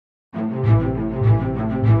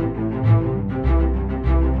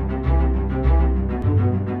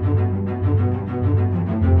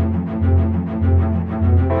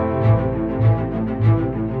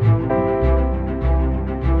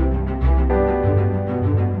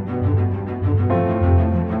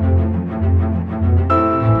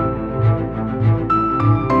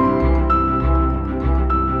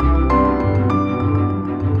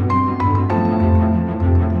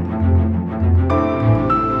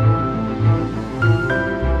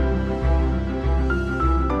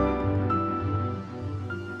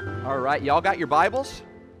right, y'all got your Bibles?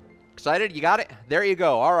 Excited? You got it? There you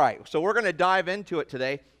go. All right, so we're going to dive into it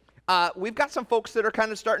today. We've got some folks that are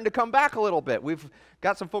kind of starting to come back a little bit. We've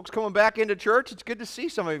got some folks coming back into church. It's good to see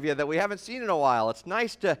some of you that we haven't seen in a while. It's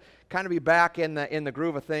nice to kind of be back in the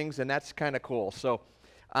groove of things, and that's kind of cool. So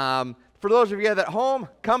for those of you that are at home,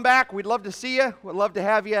 come back. We'd love to see you. We'd love to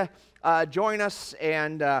have you join us.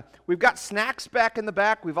 And we've got snacks back in the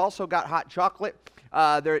back. We've also got hot chocolate.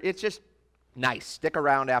 It's just nice. Stick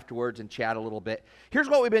around afterwards and chat a little bit. Here's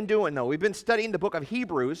what we've been doing, though. We've been studying the book of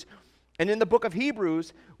Hebrews. And in the book of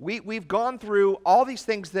Hebrews, we've gone through all these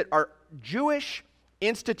things that are Jewish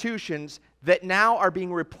institutions that now are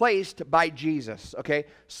being replaced by Jesus, okay?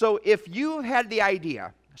 So if you had the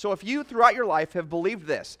idea, if you throughout your life have believed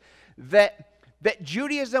this, that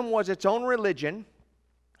Judaism was its own religion,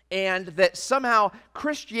 and that somehow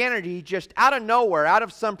Christianity just out of nowhere, out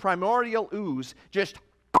of some primordial ooze, just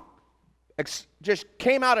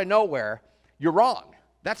came out of nowhere, you're wrong.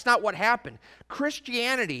 That's not what happened.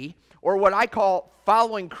 Christianity, or what I call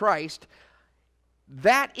following Christ,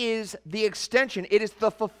 that is the extension. It is the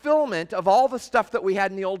fulfillment of all the stuff that we had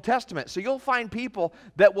in the Old Testament. So you'll find people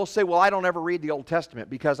that will say, well, I don't ever read the Old Testament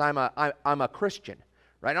because I'm a Christian.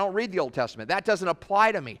 Right? I don't read the Old Testament. That doesn't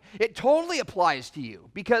apply to me. It totally applies to you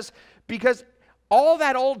because all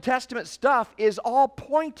that Old Testament stuff is all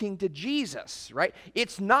pointing to Jesus, right?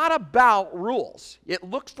 It's not about rules. It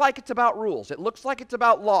looks like it's about rules. It looks like it's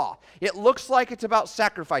about law. It looks like it's about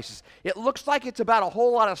sacrifices. It looks like it's about a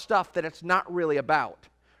whole lot of stuff that it's not really about,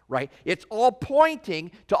 right? It's all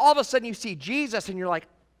pointing to all of a sudden you see Jesus and you're like,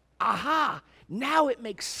 aha, now it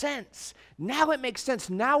makes sense. Now it makes sense.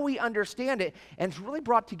 Now we understand it. And it's really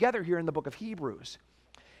brought together here in the book of Hebrews.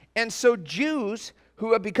 And so Jews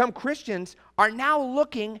who have become Christians are now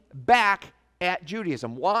looking back at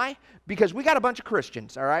Judaism. Why? Because we got a bunch of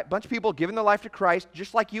Christians, all right? A bunch of people giving their life to Christ,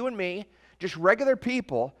 just like you and me, just regular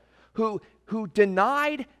people who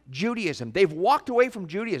denied Judaism. They've walked away from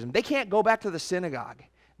Judaism. They can't go back to the synagogue.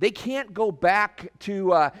 They can't go back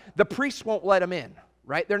to, the priests won't let them in,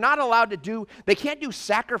 right? They're not allowed to they can't do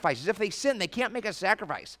sacrifices. If they sin, they can't make a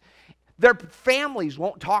sacrifice. Their families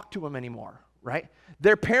won't talk to them anymore, right?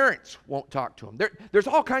 Their parents won't talk to them. It's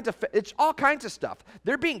all kinds of stuff.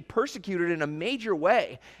 They're being persecuted in a major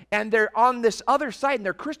way, and they're on this other side, and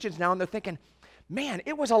they're Christians now, and they're thinking, man,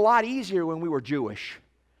 it was a lot easier when we were Jewish.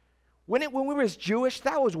 When we were Jewish,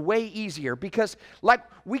 that was way easier because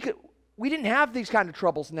we didn't have these kind of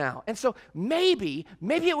troubles now. And so maybe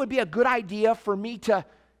it would be a good idea for me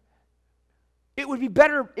it would be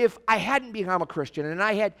better if I hadn't become a Christian and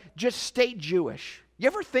I had just stayed Jewish. You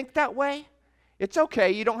ever think that way? It's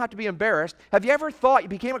okay. You don't have to be embarrassed. Have you ever thought you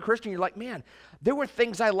became a Christian, you're like, man, there were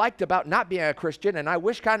things I liked about not being a Christian, and I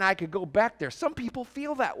wish kind of I could go back there. Some people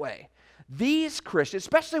feel that way. These Christians,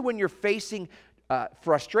 especially when you're facing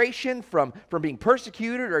frustration from being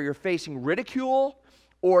persecuted, or you're facing ridicule,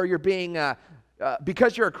 or you're being,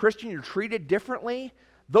 because you're a Christian, you're treated differently,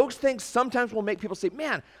 those things sometimes will make people say,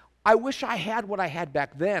 man, I wish I had what I had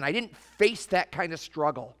back then. I didn't face that kind of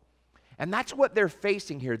struggle. And that's what they're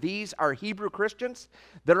facing here. These are Hebrew Christians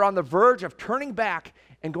that are on the verge of turning back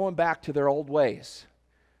and going back to their old ways,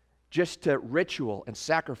 just to ritual and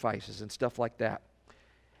sacrifices and stuff like that.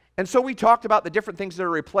 And so we talked about the different things that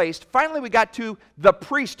are replaced. Finally, we got to the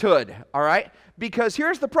priesthood, all right? Because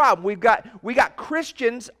here's the problem. We got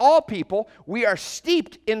Christians, all people, we are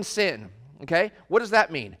steeped in sin, okay? What does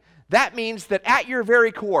that mean? That means that at your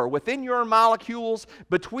very core, within your molecules,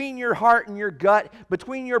 between your heart and your gut,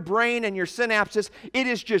 between your brain and your synapses, it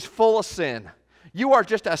is just full of sin. You are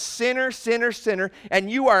just a sinner, and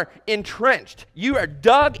you are entrenched. You are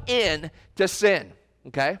dug in to sin,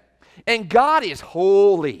 okay? And God is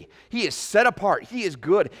holy. He is set apart. He is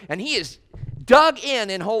good, and He is dug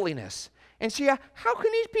in holiness. And see, how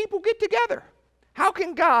can these people get together? How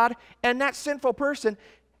can God and that sinful person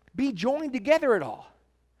be joined together at all?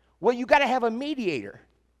 Well, you got to have a mediator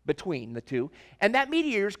between the two, and that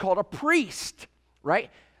mediator is called a priest,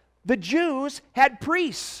 right? The Jews had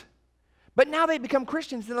priests, but now they become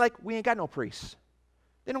Christians, and they're like, we ain't got no priests.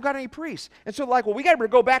 They don't got any priests. And so like, well, we got to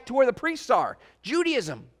go back to where the priests are.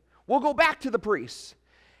 Judaism. We'll go back to the priests.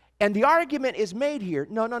 And the argument is made here,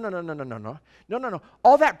 no.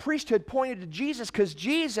 All that priesthood pointed to Jesus because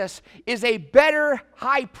Jesus is a better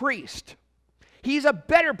high priest. He's a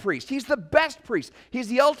better priest. He's the best priest. He's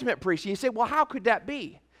the ultimate priest. And you say, well, how could that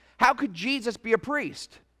be? How could Jesus be a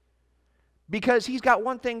priest? Because he's got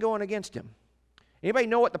one thing going against him. Anybody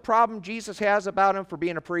know what the problem Jesus has about him for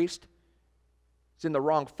being a priest? He's in the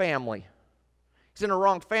wrong family. He's in the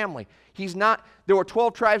wrong family. There were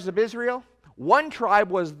 12 tribes of Israel. One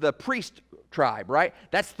tribe was the priest tribe, right?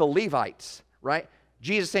 That's the Levites, right?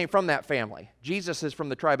 Jesus ain't from that family. Jesus is from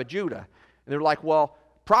the tribe of Judah. And they're like, well,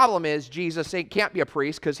 problem is Jesus can't be a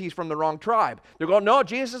priest because he's from the wrong tribe. They're going, no,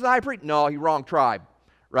 Jesus is the high priest. No, he's wrong tribe,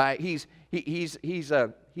 right? He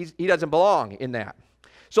doesn't belong in that.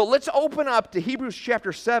 So let's open up to Hebrews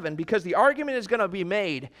chapter 7, because the argument is going to be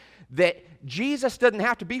made that Jesus doesn't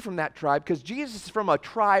have to be from that tribe, because Jesus is from a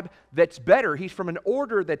tribe that's better. He's from an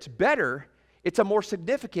order that's better. It's a more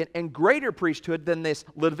significant and greater priesthood than this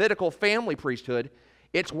Levitical family priesthood.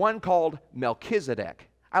 It's one called Melchizedek.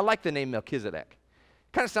 I like the name Melchizedek.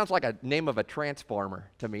 Kind of sounds like a name of a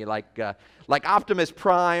transformer to me, like Optimus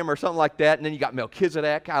Prime or something like that. And then you got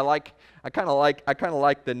Melchizedek. I kind of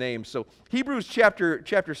like the name. So Hebrews chapter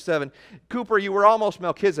 7. Cooper, you were almost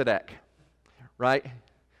Melchizedek, right?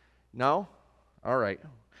 No? All right.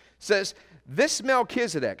 Says, this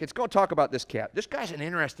Melchizedek, it's going to talk about this cat. This guy's an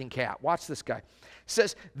interesting cat. Watch this guy.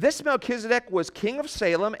 Says, this Melchizedek was king of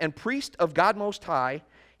Salem and priest of God Most High.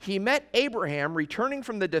 He met Abraham returning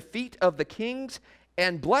from the defeat of the kings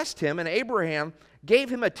and blessed him, and Abraham gave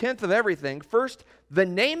him a tenth of everything. First, the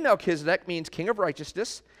name Melchizedek means king of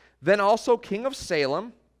righteousness. Then also king of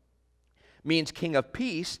Salem means king of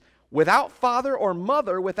peace. Without father or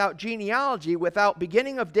mother, without genealogy, without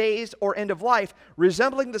beginning of days or end of life,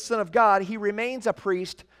 resembling the Son of God, he remains a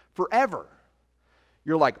priest forever.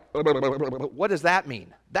 You're like, what does that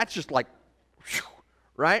mean? That's just like,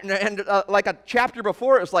 right? And like a chapter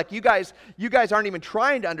before, it was like, you guys aren't even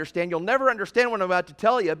trying to understand. You'll never understand what I'm about to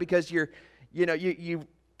tell you, because you're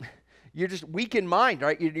just weak in mind,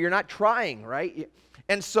 right? You're not trying, right?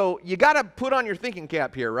 And so you got to put on your thinking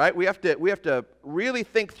cap here, right? We have to really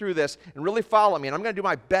think through this and really follow me. And I'm going to do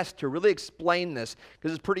my best to really explain this,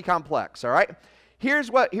 because it's pretty complex, all right? Here's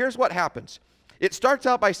what happens. It starts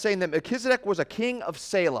out by saying that Melchizedek was a king of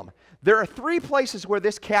Salem. There are three places where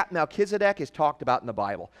this cat Melchizedek is talked about in the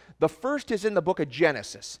Bible. The first is in the book of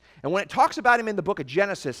Genesis. And when it talks about him in the book of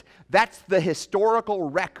Genesis, that's the historical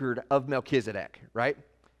record of Melchizedek, right?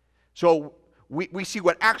 So we see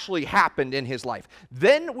what actually happened in his life.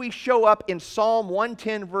 Then we show up in Psalm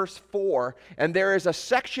 110, verse 4, and there is a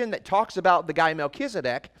section that talks about the guy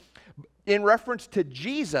Melchizedek in reference to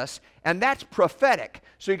Jesus, and that's prophetic.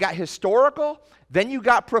 So you got historical, then you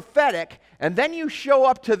got prophetic, and then you show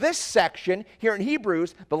up to this section here in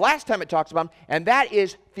Hebrews, the last time it talks about him, and that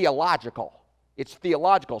is theological. It's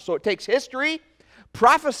theological. So it takes history,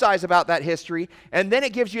 prophesies about that history, and then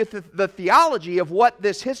it gives you the theology of what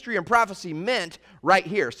this history and prophecy meant right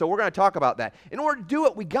here. So we're going to talk about that. In order to do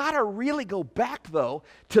it, we got to really go back, though,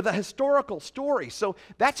 to the historical story. So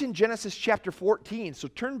that's in Genesis chapter 14. So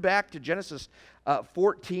turn back to Genesis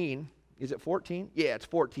 14. Is it 14? Yeah, it's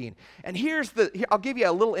 14. And I'll give you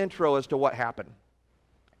a little intro as to what happened.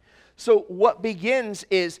 So what begins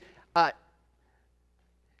is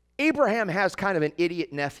Abraham has kind of an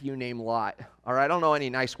idiot nephew named Lot. All right, I don't know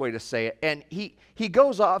any nice way to say it. And he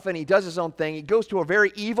goes off and he does his own thing. He goes to a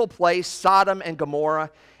very evil place, Sodom and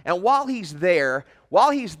Gomorrah. And while he's there,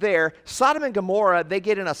 Sodom and Gomorrah, they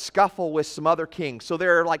get in a scuffle with some other kings. So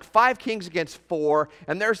there are like 5 kings against 4,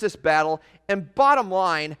 and there's this battle. And bottom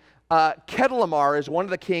line, Kedorlaomer is one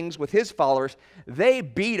of the kings with his followers. They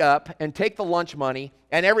beat up and take the lunch money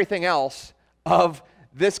and everything else of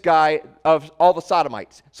this guy, of all the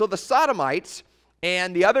Sodomites. So the Sodomites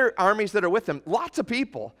and the other armies that are with them, lots of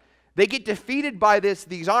people, they get defeated by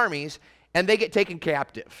these armies, and they get taken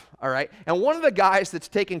captive, all right? And one of the guys that's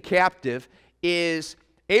taken captive is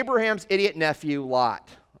Abraham's idiot nephew, Lot,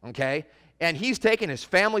 okay? And he's taken, his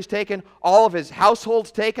family's taken, all of his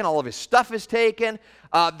household's taken, all of his stuff is taken.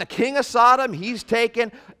 The king of Sodom, he's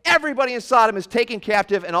taken. Everybody in Sodom is taken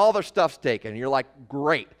captive, and all their stuff's taken. And you're like,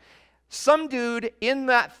 great. Some dude in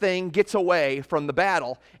that thing gets away from the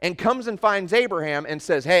battle and comes and finds Abraham and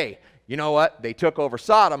says, hey, you know what? They took over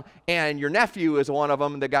Sodom, and your nephew is one of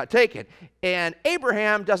them that got taken. And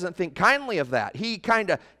Abraham doesn't think kindly of that. He kind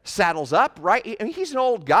of saddles up, right? I mean, he's an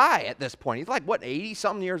old guy at this point. He's like,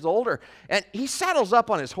 80-something years older? And he saddles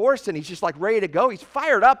up on his horse, and he's just like ready to go. He's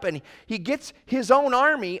fired up, and he gets his own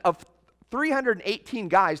army of 318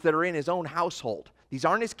 guys that are in his own household. These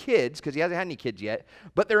aren't his kids, because he hasn't had any kids yet,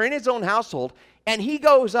 but they're in his own household, and he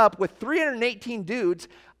goes up with 318 dudes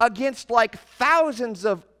against like thousands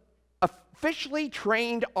of officially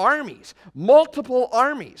trained armies, multiple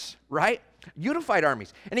armies, right? Unified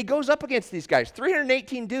armies. And he goes up against these guys,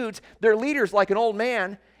 318 dudes, their leaders like an old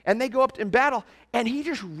man, and they go up in battle, and he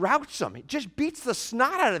just routs them. He just beats the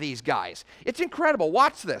snot out of these guys. It's incredible.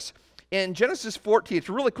 Watch this. In Genesis 14, it's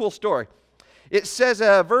a really cool story. It says,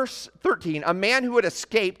 verse 13, a man who had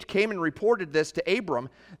escaped came and reported this to Abram,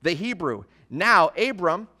 the Hebrew. Now,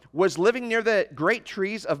 Abram was living near the great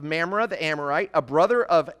trees of Mamre the Amorite, a brother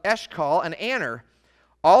of Eshcol and Aner,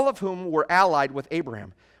 all of whom were allied with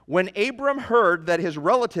Abraham. When Abram heard that his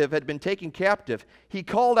relative had been taken captive, he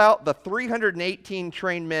called out the 318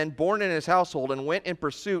 trained men born in his household and went in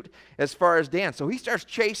pursuit as far as Dan. So he starts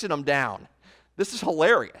chasing them down. This is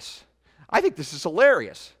hilarious. I think this is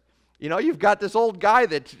hilarious. You know, you've got this old guy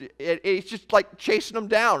that he's just like chasing them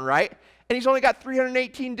down, right? And he's only got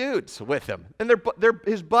 318 dudes with him, and they're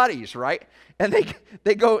his buddies, right? And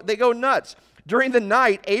they go nuts. During the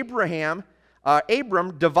night, Abram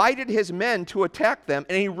divided his men to attack them,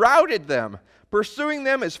 and he routed them, pursuing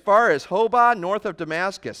them as far as Hobah, north of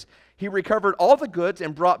Damascus. He recovered all the goods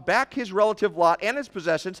and brought back his relative Lot and his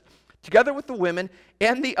possessions, together with the women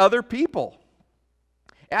and the other people.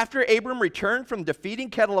 After Abram returned from defeating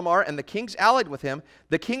Chedorlaomer and the kings allied with him,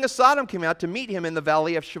 the king of Sodom came out to meet him in the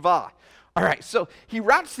valley of Shavah. All right, so he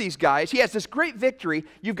routs these guys. He has this great victory.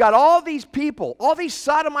 You've got all these people, all these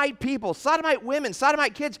Sodomite people, Sodomite women,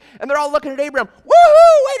 Sodomite kids, and they're all looking at Abram. Woohoo!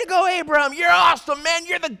 Way to go, Abram! You're awesome, man.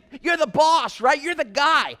 You're the boss, right? You're the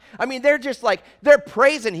guy. I mean, they're just like, they're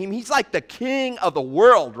praising him. He's like the king of the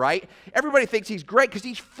world, right? Everybody thinks he's great because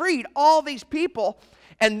he's freed all these people.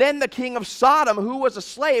 And then the king of Sodom, who was a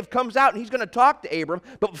slave, comes out and he's going to talk to Abram.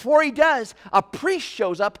 But before he does, a priest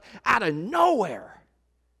shows up out of nowhere.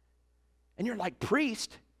 And you're like,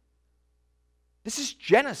 priest? This is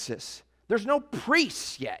Genesis. There's no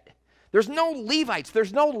priests yet. There's no Levites.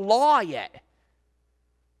 There's no law yet.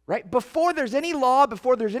 Right? Before there's any law,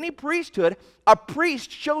 before there's any priesthood, a priest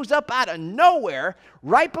shows up out of nowhere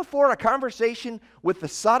right before a conversation with the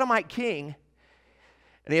Sodomite king.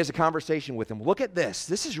 And he has a conversation with him. Look at this.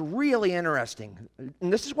 This is really interesting.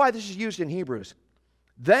 And this is why this is used in Hebrews.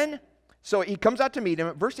 So he comes out to meet him.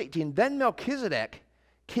 At verse 18, then Melchizedek,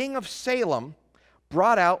 king of Salem,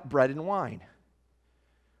 brought out bread and wine.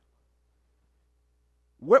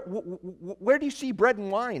 Where do you see bread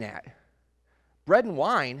and wine at? Bread and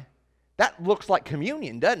wine, that looks like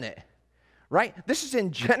communion, doesn't it? Right? This is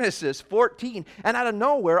in Genesis 14, and out of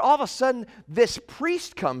nowhere, all of a sudden, this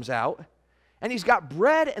priest comes out, and he's got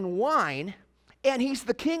bread and wine, and he's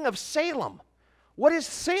the king of Salem. What is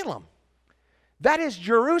Salem? That is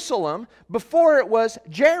Jerusalem before it was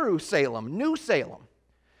Jerusalem, New Salem.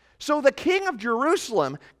 So the king of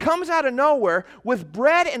Jerusalem comes out of nowhere with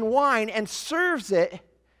bread and wine and serves it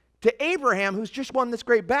to Abraham, who's just won this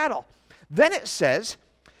great battle. Then it says,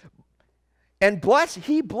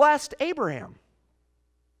 he blessed Abraham.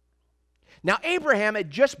 Now, Abraham had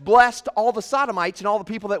just blessed all the Sodomites and all the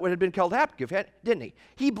people that had been killed captive, didn't he?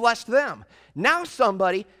 He blessed them. Now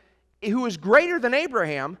somebody who is greater than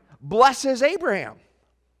Abraham blesses Abraham.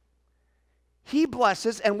 He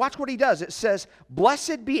blesses, and watch what he does. It says,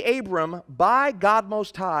 blessed be Abram by God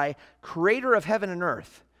Most High, creator of heaven and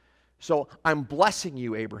earth. So I'm blessing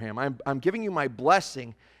you, Abraham. I'm giving you my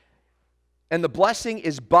blessing. And the blessing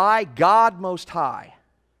is by God Most High,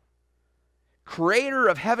 creator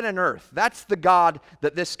of heaven and earth. That's the God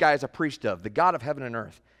that this guy is a priest of, the God of heaven and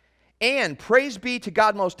earth. And praise be to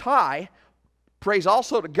God Most High, praise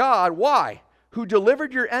also to God, why? Who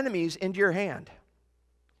delivered your enemies into your hand.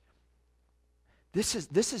 This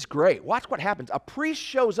is great. Watch what happens. A priest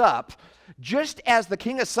shows up just as the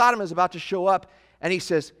king of Sodom is about to show up, and he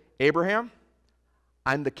says, Abraham,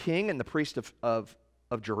 I'm the king and the priest of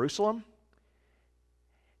Jerusalem,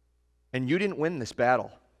 and you didn't win this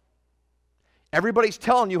battle. Everybody's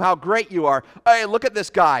telling you how great you are. Hey, look at this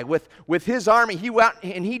guy. With his army, he went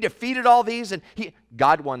and he defeated all these, and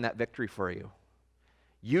God won that victory for you.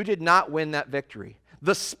 You did not win that victory.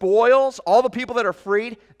 The spoils, all the people that are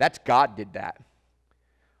freed, that's God did that.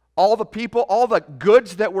 All the people, all the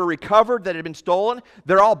goods that were recovered that had been stolen,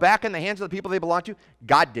 they're all back in the hands of the people they belong to.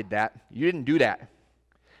 God did that. You didn't do that.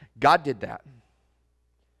 God did that.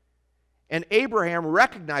 And Abraham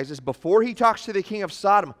recognizes before he talks to the king of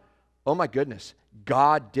Sodom, oh my goodness,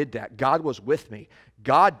 God did that. God was with me.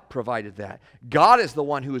 God provided that. God is the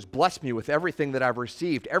one who has blessed me with everything that I've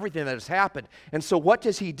received, everything that has happened. And so what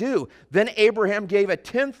does he do? Then Abraham gave a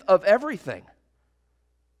tenth of everything.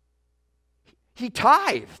 He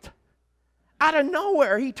tithed. Out of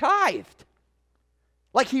nowhere, he tithed.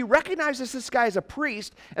 Like he recognizes this guy as a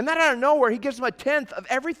priest, and then out of nowhere, he gives him a tenth of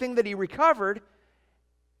everything that he recovered.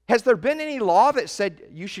 Has there been any law that said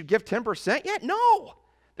you should give 10% yet? No.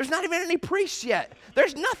 There's not even any priests yet.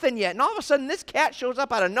 There's nothing yet. And all of a sudden, this cat shows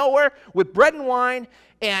up out of nowhere with bread and wine,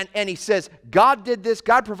 and he says, God did this,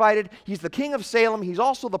 God provided. He's the king of Salem. He's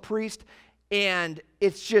also the priest, and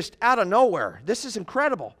it's just out of nowhere. This is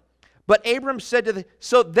incredible. But Abram said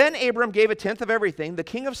so then Abram gave a tenth of everything. The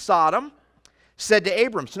king of Sodom said to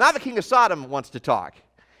Abram, so now the king of Sodom wants to talk.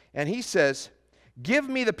 and he says, give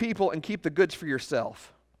me the people and keep the goods for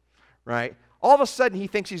yourself, right? All of a sudden, he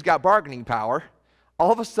thinks he's got bargaining power.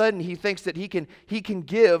 All of a sudden, he thinks that he can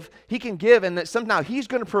give, and that somehow he's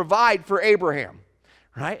going to provide for Abraham,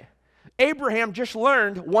 right? Abraham just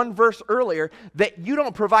learned one verse earlier that you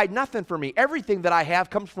don't provide nothing for me. Everything that I have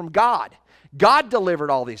comes from God. God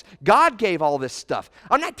delivered all these. God gave all this stuff.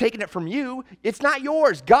 I'm not taking it from you. It's not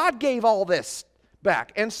yours. God gave all this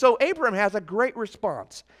back. And so Abraham has a great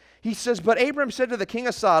response. He says, but Abraham said to the king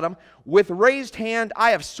of Sodom, with raised hand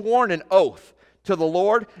I have sworn an oath to the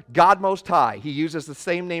Lord, God Most High. He uses the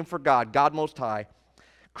same name for God, God Most High,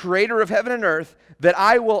 creator of heaven and earth, that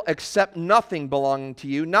I will accept nothing belonging to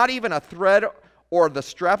you, not even a thread or the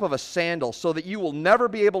strap of a sandal, so that you will never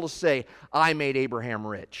be able to say, I made Abraham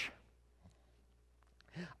rich.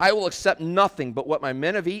 I will accept nothing but what my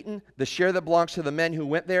men have eaten, the share that belongs to the men who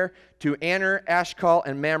went there, to Aner, Ashcal,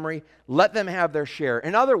 and Mamre. Let them have their share.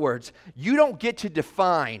 In other words, you don't get to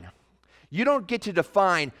define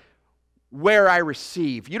where I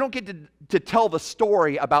receive. You don't get to tell the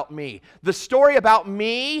story about me. The story about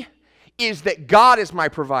me is that God is my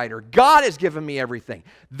provider. God has given me everything.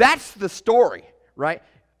 That's the story, right?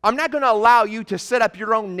 I'm not going to allow you to set up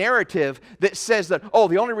your own narrative that says that, oh,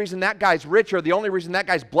 the only reason that guy's rich or the only reason that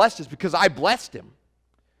guy's blessed is because I blessed him.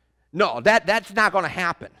 No, that's not going to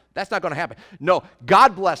happen. That's not going to happen. No,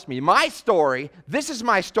 God blessed me. My story, this is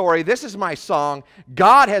my song.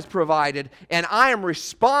 God has provided, and I am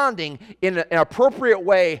responding in an appropriate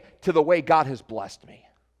way to the way God has blessed me.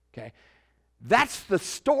 Okay? That's the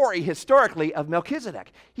story, historically, of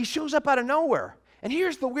Melchizedek. He shows up out of nowhere. And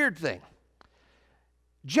here's the weird thing.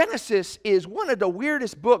 Genesis is one of the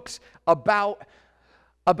weirdest books about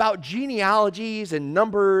genealogies and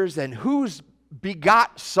numbers and who's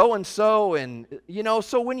begot so-and-so, and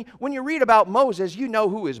so when you read about Moses, you know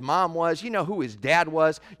who his mom was, you know who his dad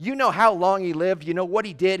was, you know how long he lived, you know what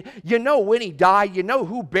he did, you know when he died, you know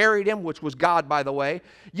who buried him, which was God, by the way.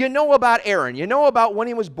 You know about Aaron, you know about when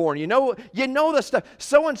he was born, you know the stuff.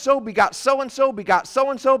 So-and-so begot so-and-so, begot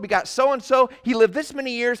so-and-so, begot so-and-so. He lived this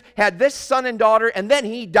many years, had this son and daughter, and then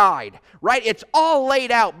he died, right? It's all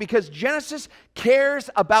laid out because Genesis cares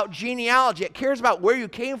about genealogy. It cares about where you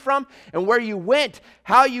came from and where you went,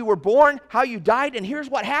 how you were born, how you died, and here's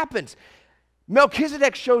what happens.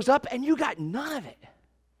 Melchizedek shows up and you got none of it.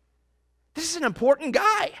 This is an important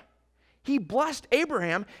guy. He blessed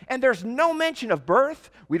Abraham, and there's no mention of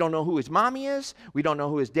birth. We don't know who his mommy is. We don't know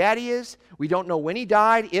who his daddy is. We don't know when he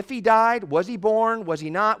died, if he died, was he born, was he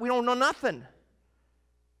not. We don't know nothing.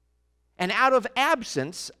 And out of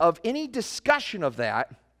absence of any discussion of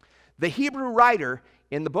that, the Hebrew writer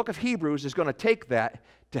in the book of Hebrews is going to take that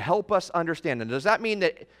to help us understand. And does that mean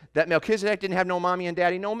that Melchizedek didn't have no mommy and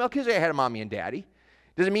daddy? No, Melchizedek had a mommy and daddy.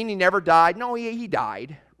 Does it mean he never died? No, he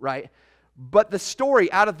died, right? But the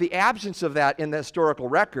story, out of the absence of that in the historical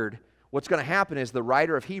record, what's going to happen is the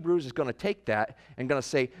writer of Hebrews is going to take that and going to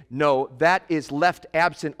say, no, that is left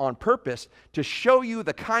absent on purpose to show you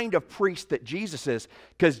the kind of priest that Jesus is,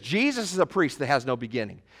 because Jesus is a priest that has no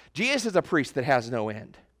beginning. Jesus is a priest that has no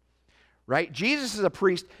end. Right? Jesus is a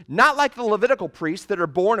priest, not like the Levitical priests that are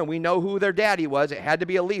born and we know who their daddy was. It had to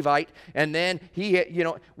be a Levite. And then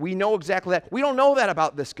we know exactly that. We don't know that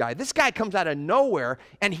about this guy. This guy comes out of nowhere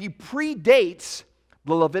and he predates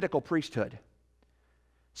the Levitical priesthood.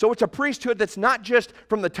 So it's a priesthood that's not just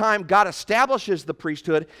from the time God establishes the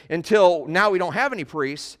priesthood until now we don't have any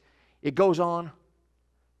priests. It goes on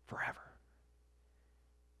forever.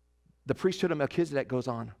 The priesthood of Melchizedek goes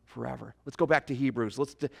on forever. Let's go back to Hebrews.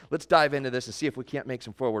 Let's dive into this and see if we can't make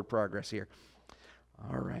some forward progress here.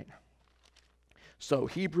 All right. So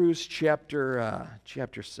Hebrews chapter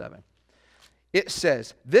 7. It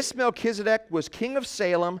says, this Melchizedek was king of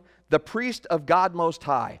Salem, the priest of God Most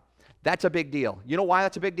High. That's a big deal. You know why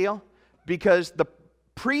that's a big deal? Because the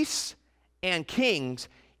priests and kings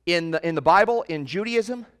in the Bible, in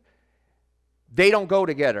Judaism, they don't go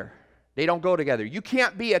together. They don't go together. You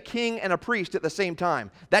can't be a king and a priest at the same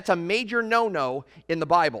time. That's a major no-no in the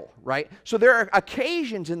Bible, right? So there are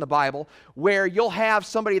occasions in the Bible where you'll have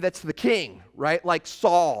somebody that's the king, right? Like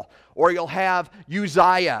Saul, or you'll have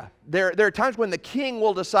Uzziah. There are times when the king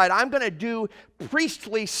will decide, I'm going to do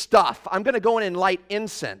priestly stuff. I'm going to go in and light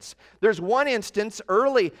incense. There's one instance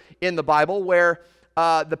early in the Bible where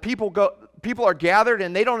the people are gathered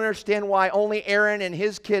and they don't understand why only Aaron and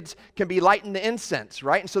his kids can be lighting the incense,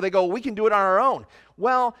 right? And so they go, we can do it on our own.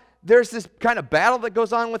 Well, there's this kind of battle that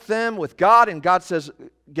goes on with them, with God, and God says,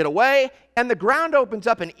 get away. And the ground opens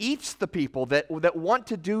up and eats the people that want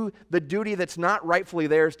to do the duty that's not rightfully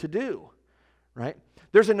theirs to do, right?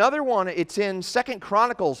 There's another one. It's in 2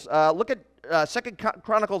 Chronicles. Look at 2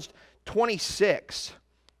 Chronicles 26.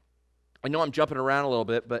 I know I'm jumping around a little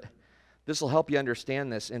bit, but this will help you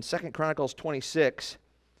understand this. In 2 Chronicles 26,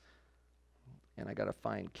 and I got to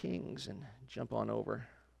find Kings and jump on over.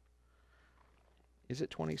 Is it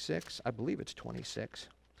 26? I believe it's 26.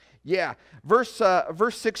 Yeah, verse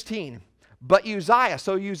 16. But Uzziah,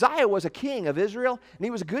 so Uzziah was a king of Israel, and he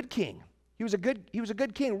was a good king. He was a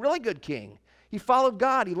good king, really good king. He followed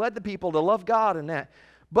God. He led the people to love God and that.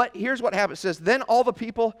 But here's what happened. It says, then all the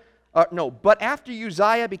people, but after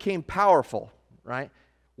Uzziah became powerful, right?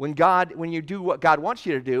 When you do what God wants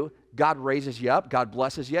you to do, God raises you up, God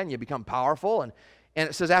blesses you, and you become powerful. And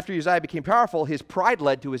it says after Uzziah became powerful, his pride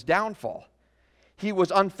led to his downfall. He was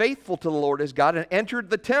unfaithful to the Lord his God and entered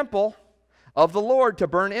the temple of the Lord to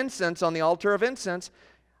burn incense on the altar of incense.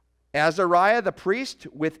 Azariah the priest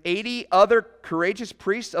with 80 other courageous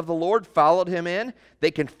priests of the Lord followed him in.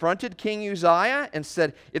 They confronted King Uzziah and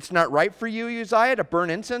said, it's not right for you, Uzziah, to burn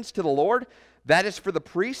incense to the Lord. That is for the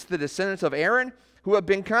priests, the descendants of Aaron, who have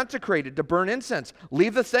been consecrated to burn incense.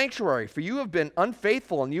 Leave the sanctuary, for you have been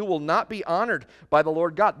unfaithful, and you will not be honored by the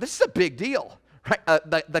Lord God. This is a big deal. Right?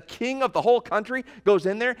 The king of the whole country goes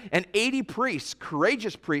in there, and 80 priests,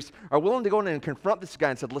 courageous priests, are willing to go in and confront this guy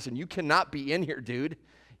and said, listen, you cannot be in here, dude.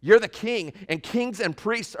 You're the king, and kings and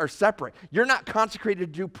priests are separate. You're not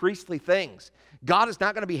consecrated to do priestly things. God is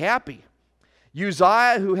not going to be happy.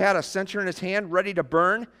 Uzziah, who had a censer in his hand ready to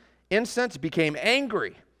burn incense, became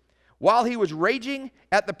angry. While he was raging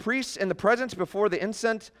at the priests in the presence before the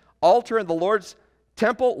incense altar in the Lord's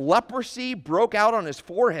temple, leprosy broke out on his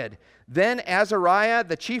forehead. Then Azariah,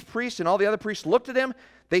 the chief priest, and all the other priests looked at him.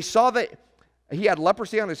 They saw that he had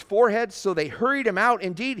leprosy on his forehead, so they hurried him out.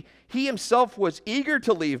 Indeed, he himself was eager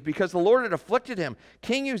to leave because the Lord had afflicted him.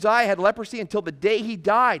 King Uzziah had leprosy until the day he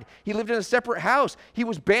died. He lived in a separate house. He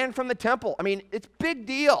was banned from the temple. I mean, it's a big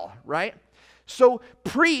deal, right? So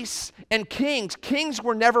priests and kings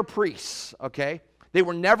were never priests, okay? They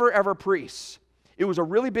were never, ever priests. It was a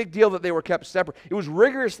really big deal that they were kept separate. It was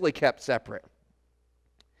rigorously kept separate.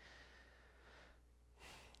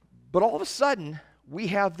 But all of a sudden, we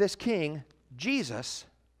have this king, Jesus,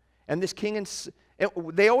 and this king,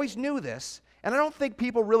 they always knew this, and I don't think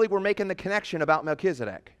people really were making the connection about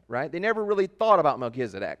Melchizedek, right? They never really thought about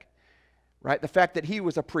Melchizedek, right? The fact that he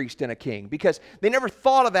was a priest and a king, because they never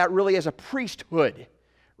thought of that really as a priesthood,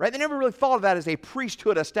 right? They never really thought of that as a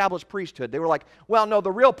priesthood, established priesthood. They were like, well, no,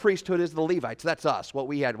 the real priesthood is the Levites. That's us, what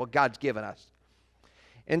we had, what God's given us.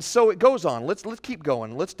 And so it goes on. Let's keep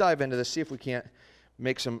going. Let's dive into this, see if we can't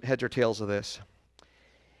make some heads or tails of this.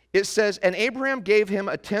 It says, and Abraham gave him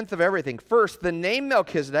a tenth of everything. First, the name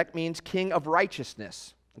Melchizedek means king of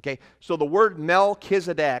righteousness. Okay, so the word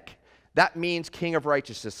Melchizedek, that means king of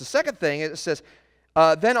righteousness. The second thing, it says,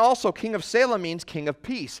 then also king of Salem means king of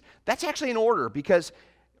peace. That's actually in order because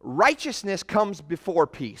righteousness comes before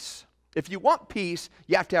peace. If you want peace,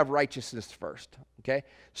 you have to have righteousness first. Okay,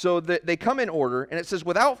 so they come in order, and it says,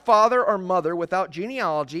 without father or mother, without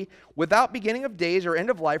genealogy, without beginning of days or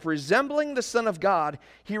end of life, resembling the Son of God,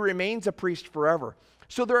 he remains a priest forever.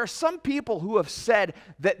 So there are some people who have said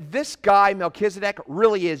that this guy, Melchizedek,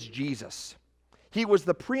 really is Jesus. He was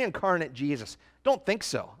the pre-incarnate Jesus. Don't think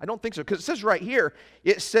so. I don't think so, because it says right here,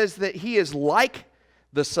 it says that he is like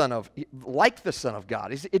the Son of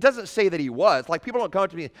God. It doesn't say that he was. Like, people don't come up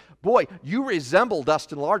to me, boy, you resemble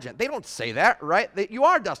Dustin Largent. They don't say that, right? You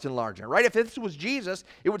are Dustin Largent, right? If this was Jesus,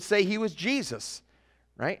 it would say he was Jesus,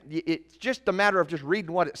 right? It's just a matter of just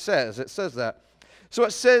reading what it says. It says that. So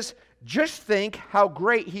it says, just think how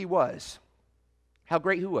great he was. How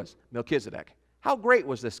great who was? Melchizedek. How great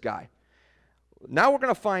was this guy? Now we're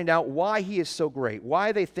going to find out why he is so great,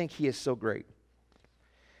 why they think he is so great.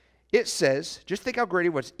 It says, just think how great he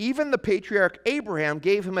was. Even the patriarch Abraham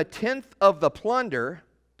gave him a tenth of the plunder.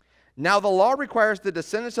 Now the law requires the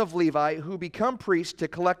descendants of Levi who become priests to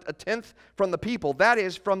collect a tenth from the people, that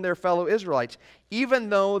is, from their fellow Israelites, even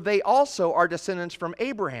though they also are descendants from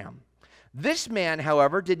Abraham. This man,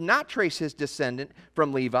 however, did not trace his descendant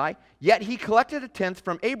from Levi, yet he collected a tenth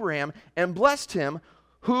from Abraham and blessed him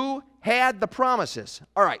who had the promises.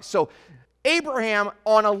 All right, so Abraham,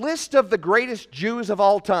 on a list of the greatest Jews of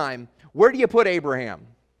all time, where do you put Abraham?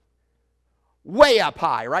 Way up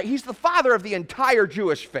high, right? He's the father of the entire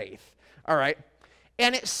Jewish faith, all right?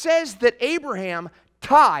 And it says that Abraham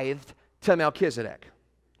tithed to Melchizedek,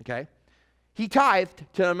 okay? He tithed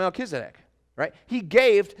to Melchizedek, right? He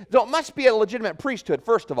gave, though it must be a legitimate priesthood,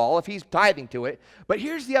 first of all, if he's tithing to it. But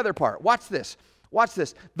here's the other part. Watch this. Watch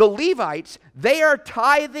this. The Levites, they are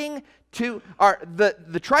tithing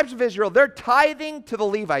the tribes of Israel, they're tithing to the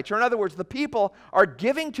Levites. Or in other words, the people are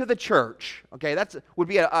giving to the church. Okay, that would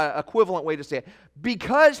be an equivalent way to say it.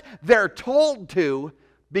 Because they're told to,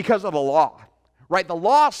 because of the law. Right? The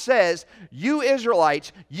law says, you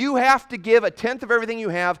Israelites, you have to give a tenth of everything you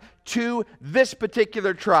have to this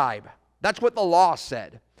particular tribe. That's what the law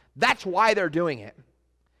said. That's why they're doing it.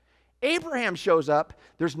 Abraham shows up.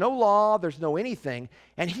 There's no law. There's no anything.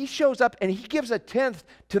 And he shows up and he gives a tenth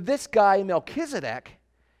to this guy, Melchizedek.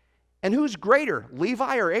 And who's greater,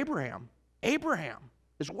 Levi or Abraham? Abraham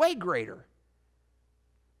is way greater.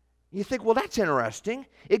 You think, well, that's interesting.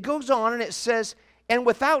 It goes on and it says, and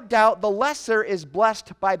without doubt, the lesser is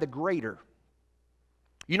blessed by the greater.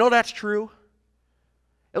 You know that's true?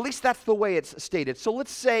 At least that's the way it's stated. So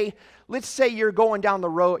let's say you're going down the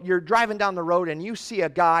road, you're driving down the road and you see a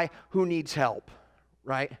guy who needs help,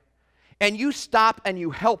 right? And you stop and you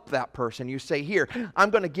help that person. You say, here,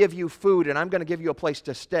 I'm going to give you food and I'm going to give you a place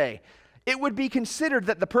to stay. It would be considered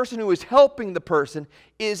that the person who is helping the person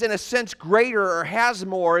is in a sense greater or has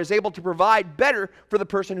more, is able to provide better for the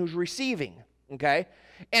person who's receiving. Okay?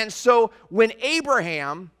 And so when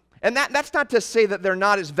Abraham, and that's not to say that they're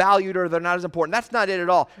not as valued or they're not as important. That's not it at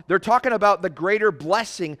all. They're talking about the greater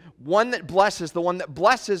blessing. One that blesses, the one that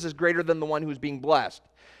blesses is greater than the one who's being blessed.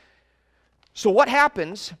 So what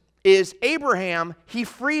happens is Abraham, he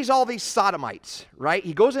frees all these sodomites, right?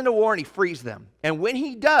 He goes into war and he frees them. And when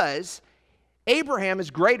he does, Abraham is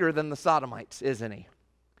greater than the sodomites, isn't he?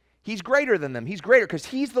 He's greater than them. He's greater because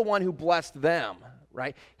he's the one who blessed them.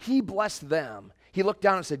 Right? He blessed them. He looked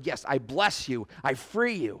down and said, yes, I bless you. I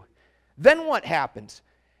free you. Then what happens?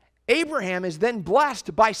 Abraham is then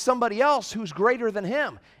blessed by somebody else who's greater than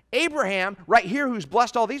him. Abraham, right here, who's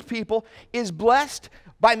blessed all these people, is blessed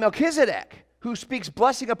by Melchizedek, who speaks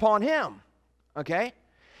blessing upon him. Okay?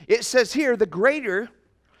 It says here, the greater,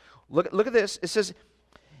 look at this.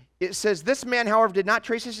 It says, this man, however, did not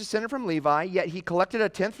trace his descent from Levi, yet he collected a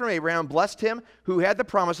tenth from Abraham, blessed him who had the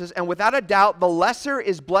promises, and without a doubt, the lesser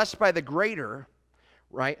is blessed by the greater,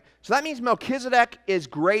 right? So that means Melchizedek is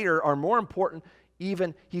greater, or more important,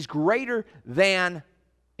 even, he's greater than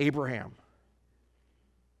Abraham.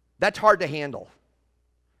 That's hard to handle.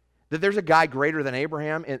 That there's a guy greater than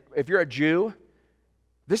Abraham. If you're a Jew,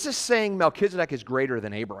 this is saying Melchizedek is greater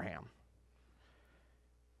than Abraham.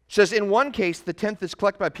 It says, in one case, the tenth is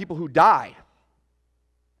collected by people who die.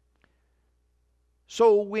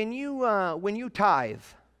 So when you tithe,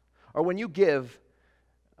 or when you give,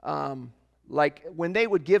 like when they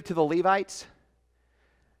would give to the Levites,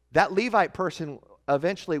 that Levite person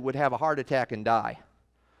eventually would have a heart attack and die.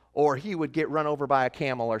 Or he would get run over by a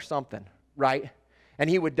camel or something, right? And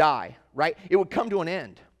he would die, right? It would come to an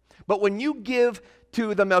end. But when you give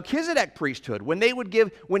to the Melchizedek priesthood,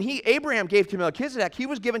 Abraham gave to Melchizedek, he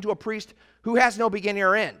was given to a priest who has no beginning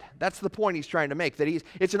or end. That's the point he's trying to make, that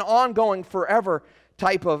it's an ongoing, forever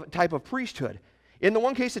type of priesthood. In the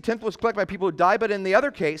one case, the tenth was collected by people who die, but in the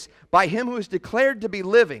other case, by him who is declared to be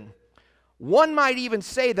living. One might even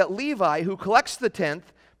say that Levi, who collects the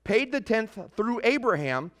tenth, paid the tenth through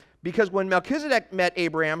Abraham, because when Melchizedek met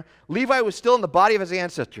Abraham, Levi was still in the body of his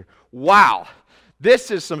ancestor. Wow!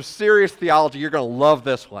 This is some serious theology. You're going to love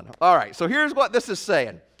this one. All right, so here's what this is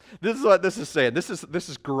saying. This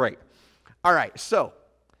is great. All right, so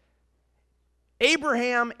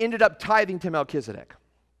Abraham ended up tithing to Melchizedek.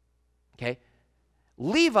 Okay?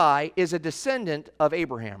 Levi is a descendant of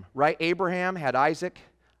Abraham, right? Abraham had Isaac,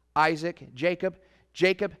 Jacob.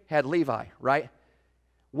 Jacob had Levi, right?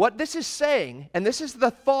 What this is saying, and this is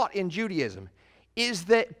the thought in Judaism, is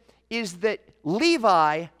that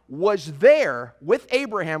Levi was there with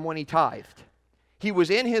Abraham when he tithed. He was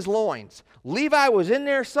in his loins. Levi was in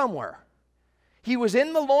there somewhere. He was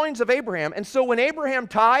in the loins of Abraham, and so when Abraham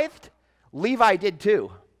tithed, Levi did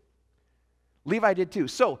too. Levi did too.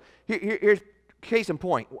 So here's case in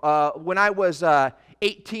point. When I was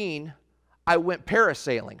 18, I went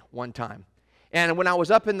parasailing one time. And when I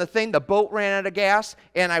was up in the thing, the boat ran out of gas,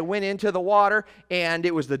 and I went into the water, and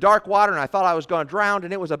it was the dark water, and I thought I was going to drown,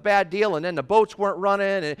 and it was a bad deal, and then the boats weren't running,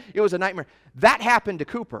 and it was a nightmare. That happened to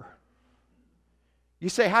Cooper. You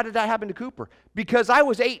say, how did that happen to Cooper? Because I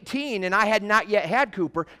was 18, and I had not yet had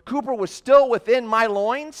Cooper. Cooper was still within my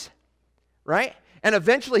loins, right? And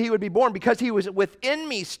eventually he would be born. Because he was within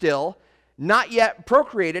me still, not yet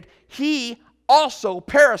procreated, he also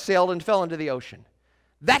parasailed and fell into the ocean.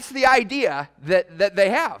 That's the idea that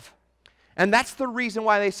they have. And that's the reason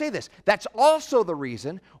why they say this. That's also the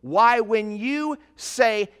reason why when you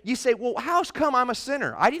say, well, how's come I'm a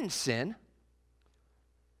sinner? I didn't sin.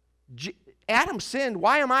 Adam sinned.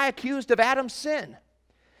 Why am I accused of Adam's sin?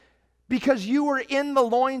 Because you were in the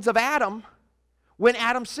loins of Adam when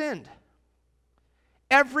Adam sinned.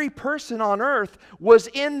 Every person on earth was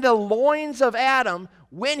in the loins of Adam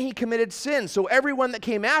when he committed sin. So everyone that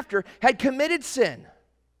came after had committed sin.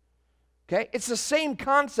 Okay? It's the same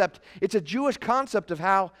concept. It's a Jewish concept of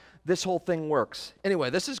how this whole thing works. Anyway,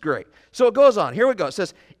 this is great. So it goes on. Here we go. It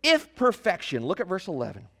says, if perfection, look at verse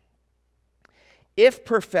 11. If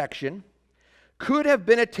perfection could have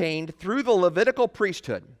been attained through the Levitical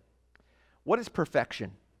priesthood. What is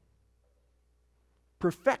perfection?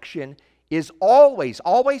 Perfection is always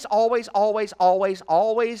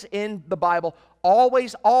in the Bible,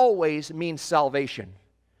 always means salvation.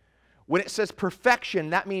 When it says perfection,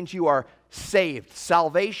 that means you are saved,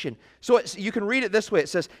 salvation. So you can read it this way. It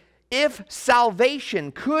says, if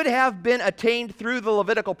salvation could have been attained through the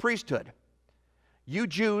Levitical priesthood, you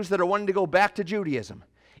Jews that are wanting to go back to Judaism,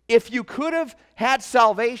 if you could have had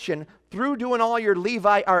salvation through doing all your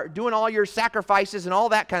doing all your sacrifices and all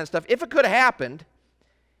that kind of stuff, if it could have happened,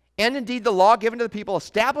 and indeed the law given to the people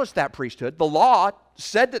established that priesthood, the law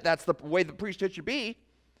said that that's the way the priesthood should be,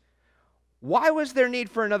 why was there need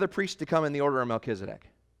for another priest to come in the order of Melchizedek?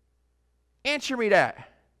 Answer me that.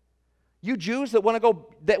 You Jews that want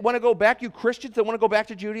to go back, you Christians that want to go back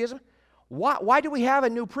to Judaism, why do we have a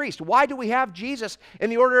new priest? Why do we have Jesus in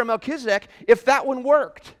the order of Melchizedek if that one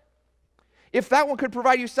worked? If that one could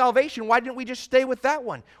provide you salvation, why didn't we just stay with that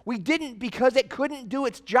one? We didn't because it couldn't do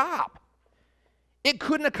its job. It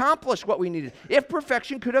couldn't accomplish what we needed. If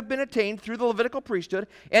perfection could have been attained through the Levitical priesthood,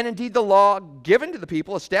 and indeed the law given to the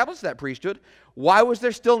people established that priesthood, why was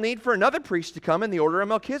there still need for another priest to come in the order of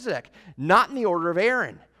Melchizedek, not in the order of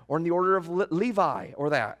Aaron, or in the order of Levi, or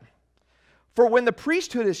that? For when the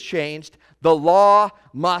priesthood is changed, the law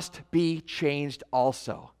must be changed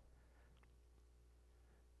also.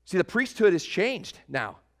 See, the priesthood is changed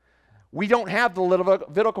now. We don't have the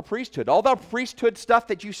Levitical priesthood. All the priesthood stuff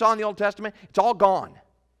that you saw in the Old Testament, it's all gone.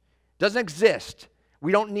 It doesn't exist.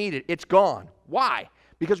 We don't need it. It's gone. Why?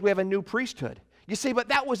 Because we have a new priesthood. You say, but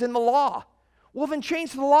that was in the law. Well, then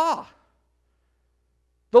change the law.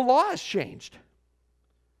 The law has changed.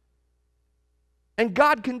 And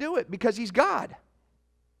God can do it because He's God.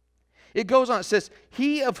 It goes on, it says,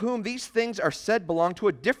 he of whom these things are said belonged to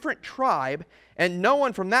a different tribe, and no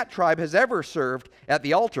one from that tribe has ever served at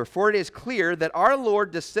the altar. For it is clear that our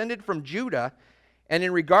Lord descended from Judah, and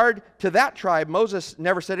in regard to that tribe, Moses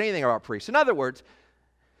never said anything about priests. In other words,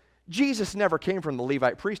 Jesus never came from the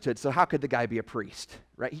Levite priesthood, so how could the guy be a priest?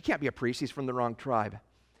 Right? He can't be a priest. He's from the wrong tribe.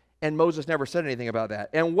 And Moses never said anything about that.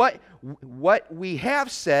 And what we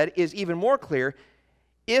have said is even more clear.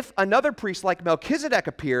 If another priest like Melchizedek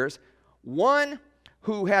appears, one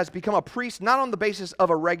who has become a priest not on the basis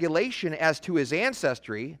of a regulation as to his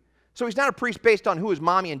ancestry, so he's not a priest based on who his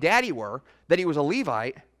mommy and daddy were, that he was a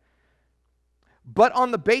Levite, but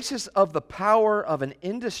on the basis of the power of an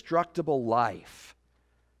indestructible life.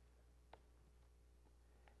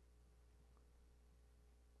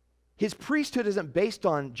 His priesthood isn't based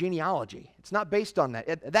on genealogy. It's not based on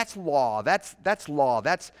that. That's law. That's law.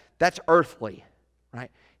 That's earthly,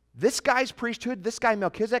 right? This guy's priesthood, this guy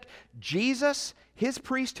Melchizedek, Jesus, his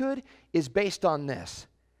priesthood is based on this,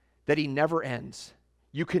 that he never ends.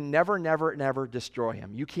 You can never destroy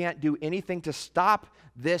him. You can't do anything to stop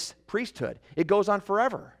this priesthood. It goes on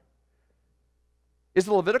forever. Is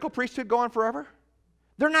the Levitical priesthood go on forever?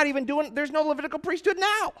 There's no Levitical priesthood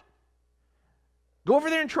now. Go over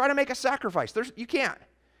there and try to make a sacrifice. You can't.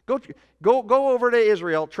 Go over to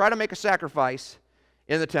Israel, try to make a sacrifice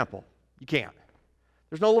in the temple. You can't.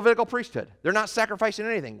 There's no Levitical priesthood. They're not sacrificing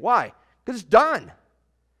anything. Why? Because it's done.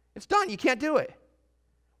 It's done. You can't do it.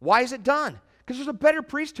 Why is it done? Because there's a better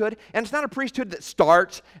priesthood, and it's not a priesthood that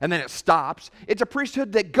starts and then it stops. It's a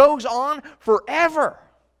priesthood that goes on forever.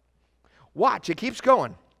 Watch, it keeps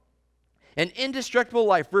going. An indestructible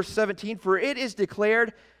life, verse 17, for it is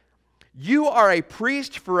declared, you are a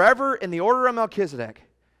priest forever in the order of Melchizedek.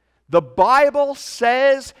 The Bible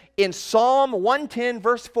says in Psalm 110,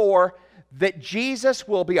 verse 4, that Jesus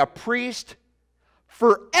will be a priest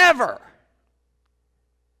forever.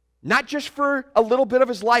 Not just for a little bit of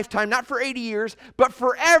his lifetime, not for 80 years, but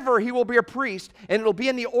forever he will be a priest, and it'll be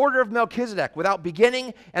in the order of Melchizedek, without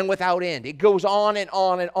beginning and without end. It goes on and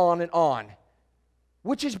on and on and on.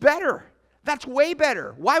 Which is better. That's way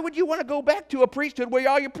better. Why would you want to go back to a priesthood where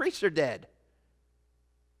all your priests are dead?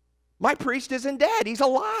 My priest isn't dead. He's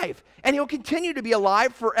alive. And he'll continue to be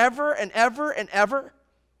alive forever and ever and ever.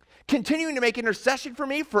 Continuing to make intercession for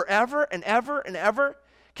me forever and ever and ever.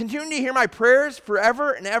 Continuing to hear my prayers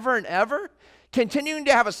forever and ever and ever? Continuing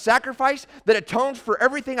to have a sacrifice that atones for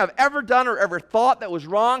everything I've ever done or ever thought that was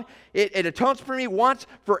wrong? It atones for me once,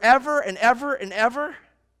 forever and ever and ever?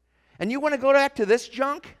 And you want to go back to this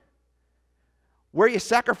junk? Where you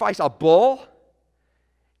sacrifice a bull,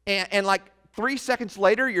 and like 3 seconds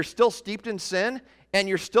later, you're still steeped in sin, and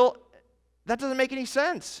that doesn't make any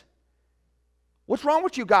sense. What's wrong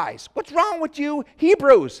with you guys? What's wrong with you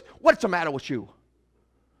Hebrews? What's the matter with you?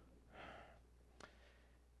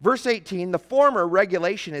 Verse 18, the former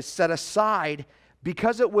regulation is set aside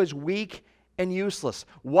because it was weak and useless.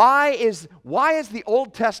 Why is the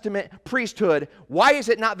Old Testament priesthood, why is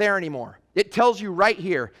it not there anymore? It tells you right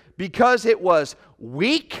here, because it was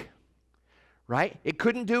weak, right? It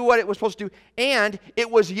couldn't do what it was supposed to do, and it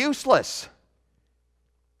was useless.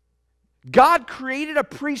 God created a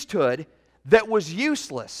priesthood that was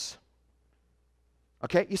useless.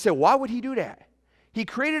 Okay, you say, why would he do that? He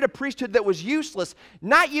created a priesthood that was useless,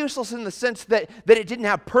 not useless in the sense that it didn't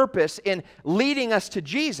have purpose in leading us to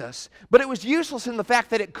Jesus, but it was useless in the fact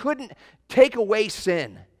that it couldn't take away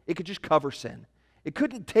sin. It could just cover sin. It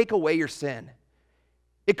couldn't take away your sin.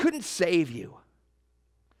 It couldn't save you.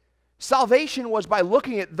 Salvation was by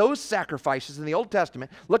looking at those sacrifices in the Old Testament,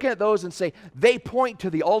 looking at those and say, they point to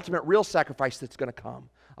the ultimate real sacrifice that's going to come,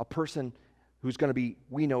 a person who's going to be,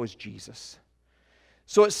 we know is Jesus.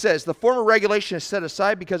 So it says, the former regulation is set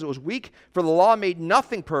aside because it was weak, for the law made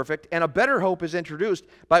nothing perfect, and a better hope is introduced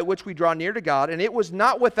by which we draw near to God, and it was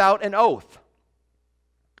not without an oath.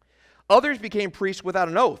 Others became priests without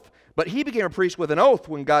an oath, but he became a priest with an oath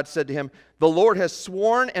when God said to him, the Lord has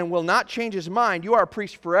sworn and will not change his mind. You are a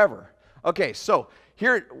priest forever. Okay, so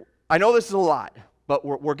here, I know this is a lot, but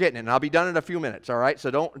we're getting it, and I'll be done in a few minutes, all right?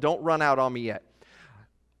 So don't run out on me yet.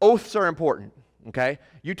 Oaths are important, okay?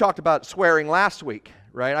 You talked about swearing last week,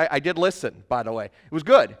 right? I did listen, by the way. It was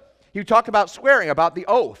good. He talked about swearing, about the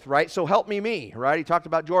oath, right? So help me, right? He talked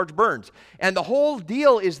about George Burns. And the whole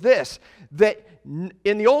deal is this, that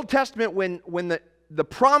in the Old Testament, when the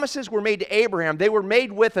promises were made to Abraham, they were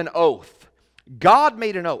made with an oath. God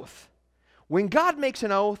made an oath. When God makes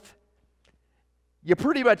an oath, you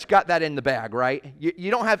pretty much got that in the bag, right?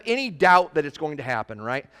 You don't have any doubt that it's going to happen,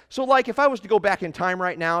 right? So like if I was to go back in time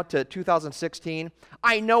right now to 2016,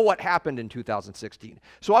 I know what happened in 2016.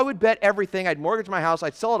 So I would bet everything. I'd mortgage my house,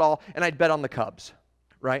 I'd sell it all, and I'd bet on the Cubs,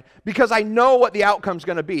 right? Because I know what the outcome's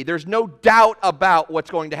going to be. There's no doubt about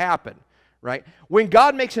what's going to happen, right? When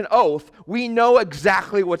God makes an oath, we know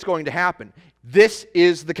exactly what's going to happen. This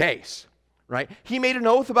is the case. Right? He made an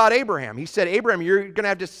oath about Abraham. He said, Abraham, you're going to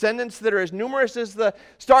have descendants that are as numerous as the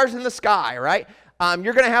stars in the sky, right?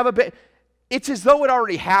 You're going to have a bit. It's as though it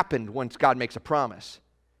already happened once God makes a promise.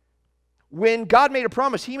 When God made a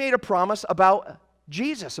promise, he made a promise about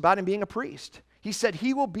Jesus, about him being a priest. He said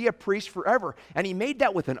he will be a priest forever, and he made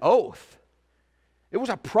that with an oath. It was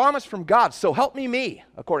a promise from God, so help me,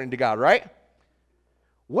 according to God, right?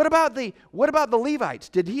 What about the Levites?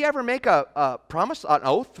 Did he ever make a promise, an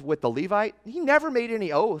oath with the Levite? He never made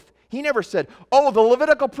any oath. He never said, oh, the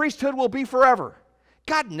Levitical priesthood will be forever.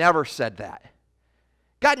 God never said that.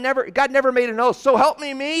 God never made an oath. So help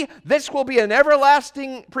me, this will be an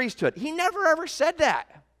everlasting priesthood. He never ever said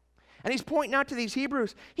that. And he's pointing out to these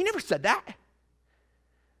Hebrews, he never said that.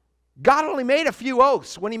 God only made a few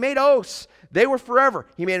oaths. When he made oaths, they were forever.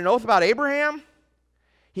 He made an oath about Abraham.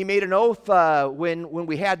 He made an oath when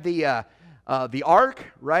we had the ark,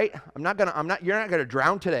 right? You're not gonna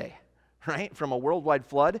drown today, right? From a worldwide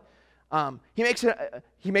flood. He makes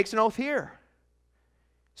an oath here.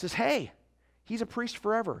 He says, hey, he's a priest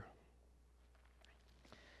forever.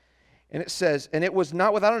 And it says, and it was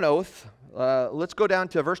not without an oath. Let's go down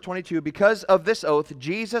to verse 22. Because of this oath,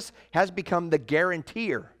 Jesus has become the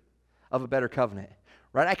guarantor of a better covenant.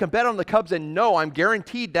 Right? I can bet on the Cubs and know I'm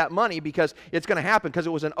guaranteed that money because it's going to happen because it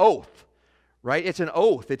was an oath. Right? It's an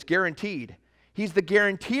oath. It's guaranteed. He's the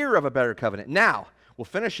guarantor of a better covenant. Now, we'll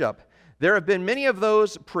finish up. There have been many of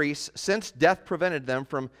those priests since death prevented them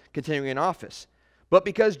from continuing in office. But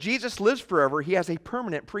because Jesus lives forever, he has a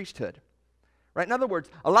permanent priesthood. Right? In other words,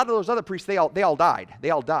 a lot of those other priests, they all died. They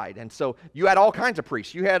all died. And so you had all kinds of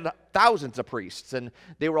priests. You had thousands of priests, and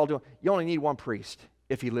they were all doing, you only need one priest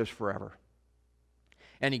if he lives forever.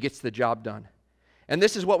 And he gets the job done. And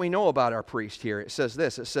this is what we know about our priest here. It says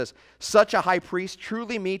this. It says, such a high priest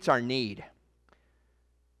truly meets our need.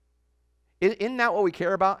 Isn't that what we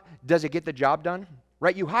care about? Does it get the job done?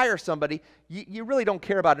 Right? You hire somebody, you really don't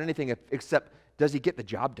care about anything except, does he get the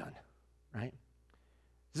job done? Right?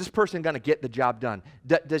 Is this person going to get the job done?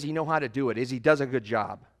 Does he know how to do it? He does a good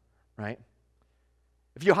job? Right?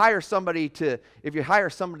 If you hire somebody to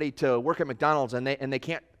work at McDonald's and they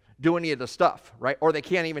can't do any of the stuff, right? Or they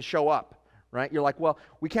can't even show up, right? You're like, well,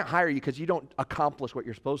 we can't hire you because you don't accomplish what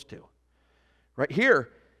you're supposed to. Right here,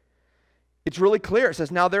 it's really clear. It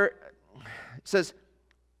says, now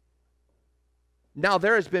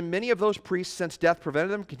there has been many of those priests since death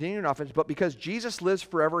prevented them continuing in office, but because Jesus lives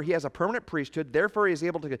forever, he has a permanent priesthood. Therefore, he is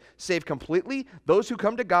able to save completely those who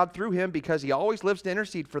come to God through him because he always lives to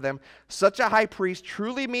intercede for them. Such a high priest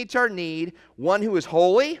truly meets our need, one who is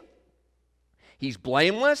holy, he's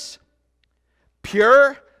blameless,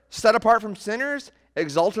 pure, set apart from sinners,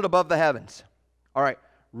 exalted above the heavens. All right,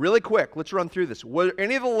 really quick, let's run through this. Were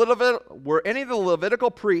any of the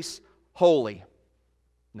Levitical priests holy?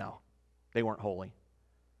 No. They weren't holy.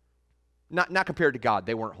 Not compared to God.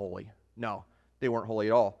 They weren't holy. No, they weren't holy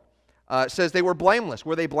at all. It says they were blameless.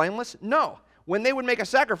 Were they blameless? No. When they would make a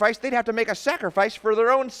sacrifice, they'd have to make a sacrifice for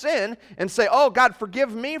their own sin and say, oh, God,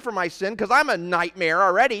 forgive me for my sin because I'm a nightmare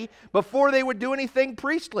already, before they would do anything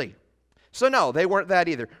priestly. So no, they weren't that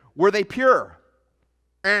either. Were they pure?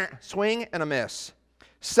 Swing and a miss.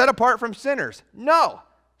 Set apart from sinners? No.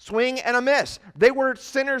 Swing and a miss. They were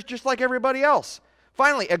sinners just like everybody else.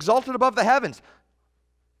 Finally, exalted above the heavens.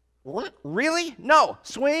 Really? No.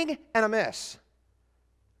 Swing and a miss.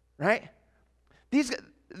 Right?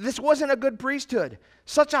 This wasn't a good priesthood.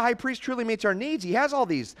 Such a high priest truly meets our needs. He has all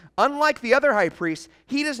these. Unlike the other high priests,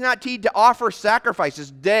 he does not need to offer sacrifices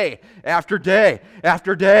day after day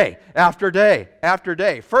after day after day after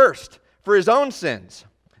day. First, for his own sins,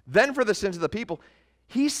 then for the sins of the people.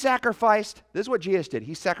 He sacrificed, this is what Jesus did.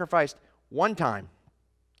 He sacrificed one time,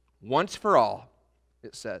 once for all.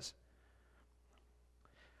 It says,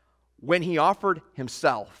 when he offered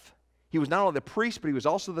himself, he was not only the priest, but he was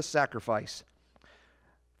also the sacrifice.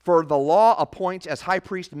 For the law appoints as high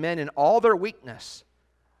priest men in all their weakness,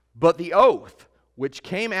 but the oath, which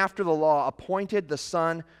came after the law, appointed the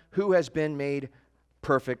Son who has been made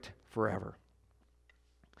perfect forever.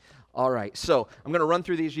 All right, so I'm going to run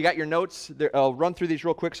through these. You got your notes? I'll run through these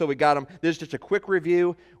real quick so we got them. This is just a quick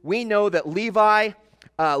review. We know that Levi's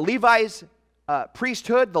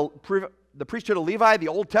priesthood, the priesthood of Levi, the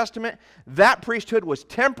Old Testament, that priesthood was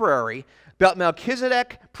temporary, but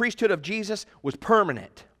Melchizedek, priesthood of Jesus, was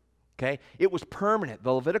permanent. Okay? It was permanent.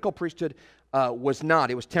 The Levitical priesthood was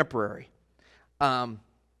not. It was temporary.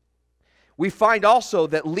 We find also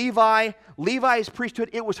that Levi's priesthood,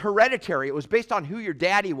 it was hereditary. It was based on who your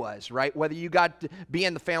daddy was, right? Whether you got to be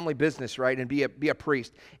in the family business, right, and be a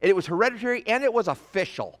priest. And it was hereditary, and it was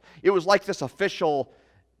official. It was like this official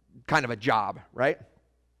kind of a job, right?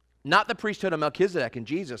 Not the priesthood of Melchizedek and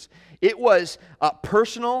Jesus. It was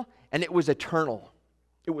personal and it was eternal.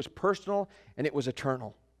 It was personal and it was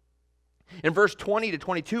eternal. In verse 20 to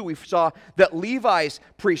 22, we saw that Levi's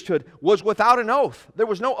priesthood was without an oath. There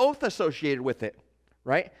was no oath associated with it,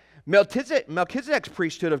 right? Melchizedek's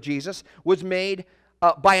priesthood of Jesus was made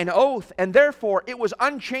by an oath, and therefore it was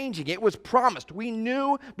unchanging. It was promised. We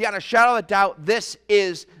knew beyond a shadow of a doubt this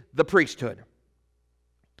is the priesthood.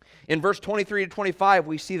 In verse 23 to 25,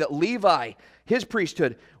 we see that Levi, his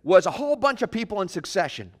priesthood, was a whole bunch of people in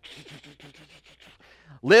succession.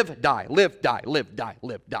 Live, die, live, die, live, die,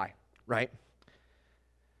 live, die, right?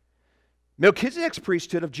 Melchizedek's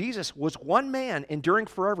priesthood of Jesus was one man enduring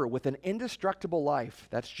forever with an indestructible life.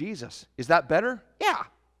 That's Jesus. Is that better? Yeah,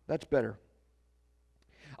 that's better.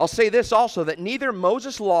 I'll say this also, that neither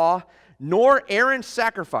Moses' law nor Aaron's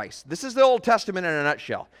sacrifice. This is the Old Testament in a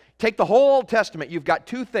nutshell. Take the whole Old Testament, you've got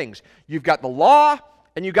two things. You've got the law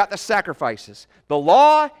and you've got the sacrifices. The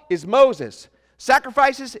law is Moses.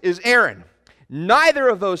 Sacrifices is Aaron. Neither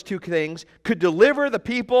of those two things could deliver the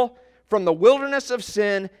people from the wilderness of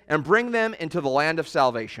sin and bring them into the land of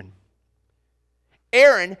salvation.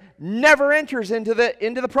 Aaron never enters into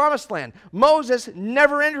the promised land. Moses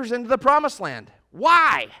never enters into the promised land.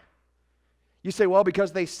 Why? You say, well,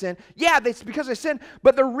 because they sin. Yeah, it's because they sin.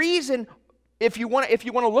 But the reason, if you want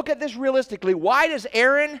to look at this realistically, why does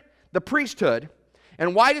Aaron, the priesthood,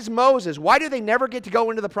 and why does Moses, why do they never get to go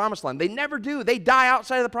into the promised land? They never do. They die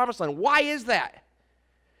outside of the promised land. Why is that?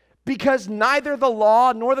 Because neither the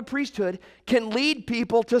law nor the priesthood can lead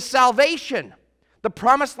people to salvation. The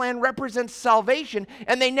promised land represents salvation,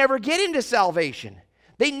 and they never get into salvation.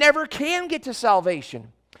 They never can get to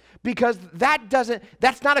salvation. Because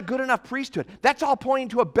that's not a good enough priesthood. That's all pointing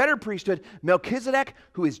to a better priesthood, Melchizedek,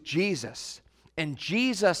 who is Jesus. And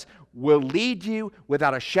Jesus will lead you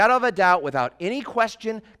without a shadow of a doubt, without any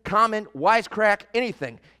question, comment, wisecrack,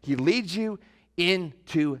 anything. He leads you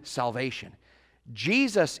into salvation.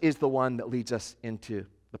 Jesus is the one that leads us into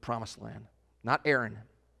the promised land. Not Aaron,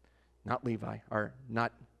 not Levi, or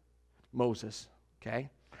not Moses. Okay?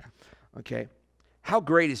 Okay. How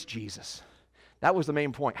great is Jesus? That was the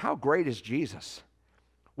main point. How great is Jesus?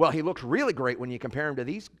 Well, he looks really great when you compare him to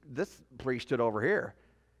this priesthood over here.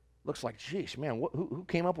 Looks like, geez, man, who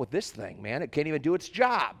came up with this thing, man? It can't even do its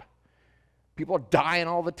job. People are dying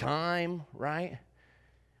all the time, right?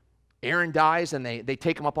 Aaron dies, and they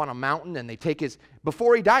take him up on a mountain, and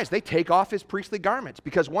before he dies, they take off his priestly garments,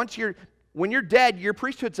 because when you're dead, your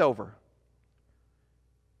priesthood's over.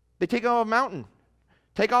 They take him off a mountain,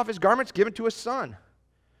 take off his garments, give it to his son.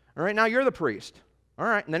 All right, now you're the priest. All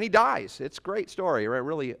right, and then he dies. It's a great story, right?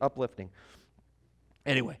 Really uplifting.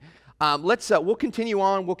 Anyway, we'll continue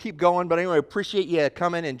on. We'll keep going. But anyway, appreciate you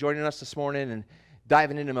coming and joining us this morning and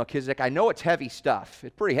diving into Melchizedek. I know it's heavy stuff.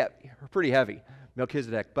 It's pretty heavy,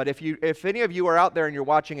 Melchizedek. But if any of you are out there and you're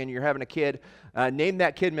watching and you're having a kid, name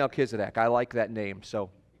that kid Melchizedek. I like that name. So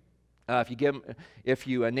if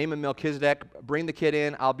you name him Melchizedek, bring the kid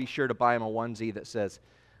in. I'll be sure to buy him a onesie that says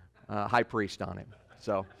High Priest on it.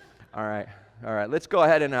 So, all right. Let's go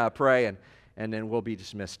ahead and pray, and then we'll be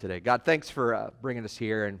dismissed today. God, thanks for bringing us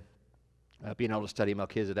here and being able to study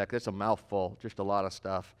Melchizedek. That's a mouthful, just a lot of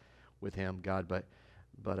stuff with him, God. But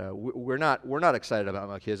we're not excited about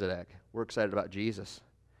Melchizedek. We're excited about Jesus.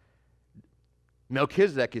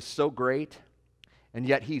 Melchizedek is so great, and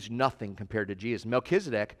yet he's nothing compared to Jesus.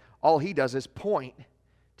 Melchizedek, all he does is point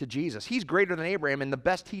to Jesus. He's greater than Abraham, and the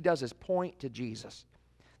best he does is point to Jesus.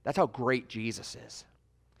 That's how great Jesus is.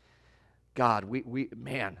 God,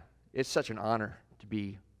 man, it's such an honor to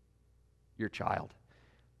be your child.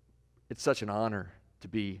 It's such an honor to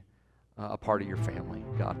be a part of your family.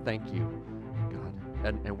 God, thank you, God.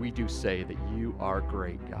 And we do say that you are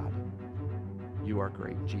great, God. You are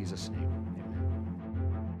great. In Jesus' name.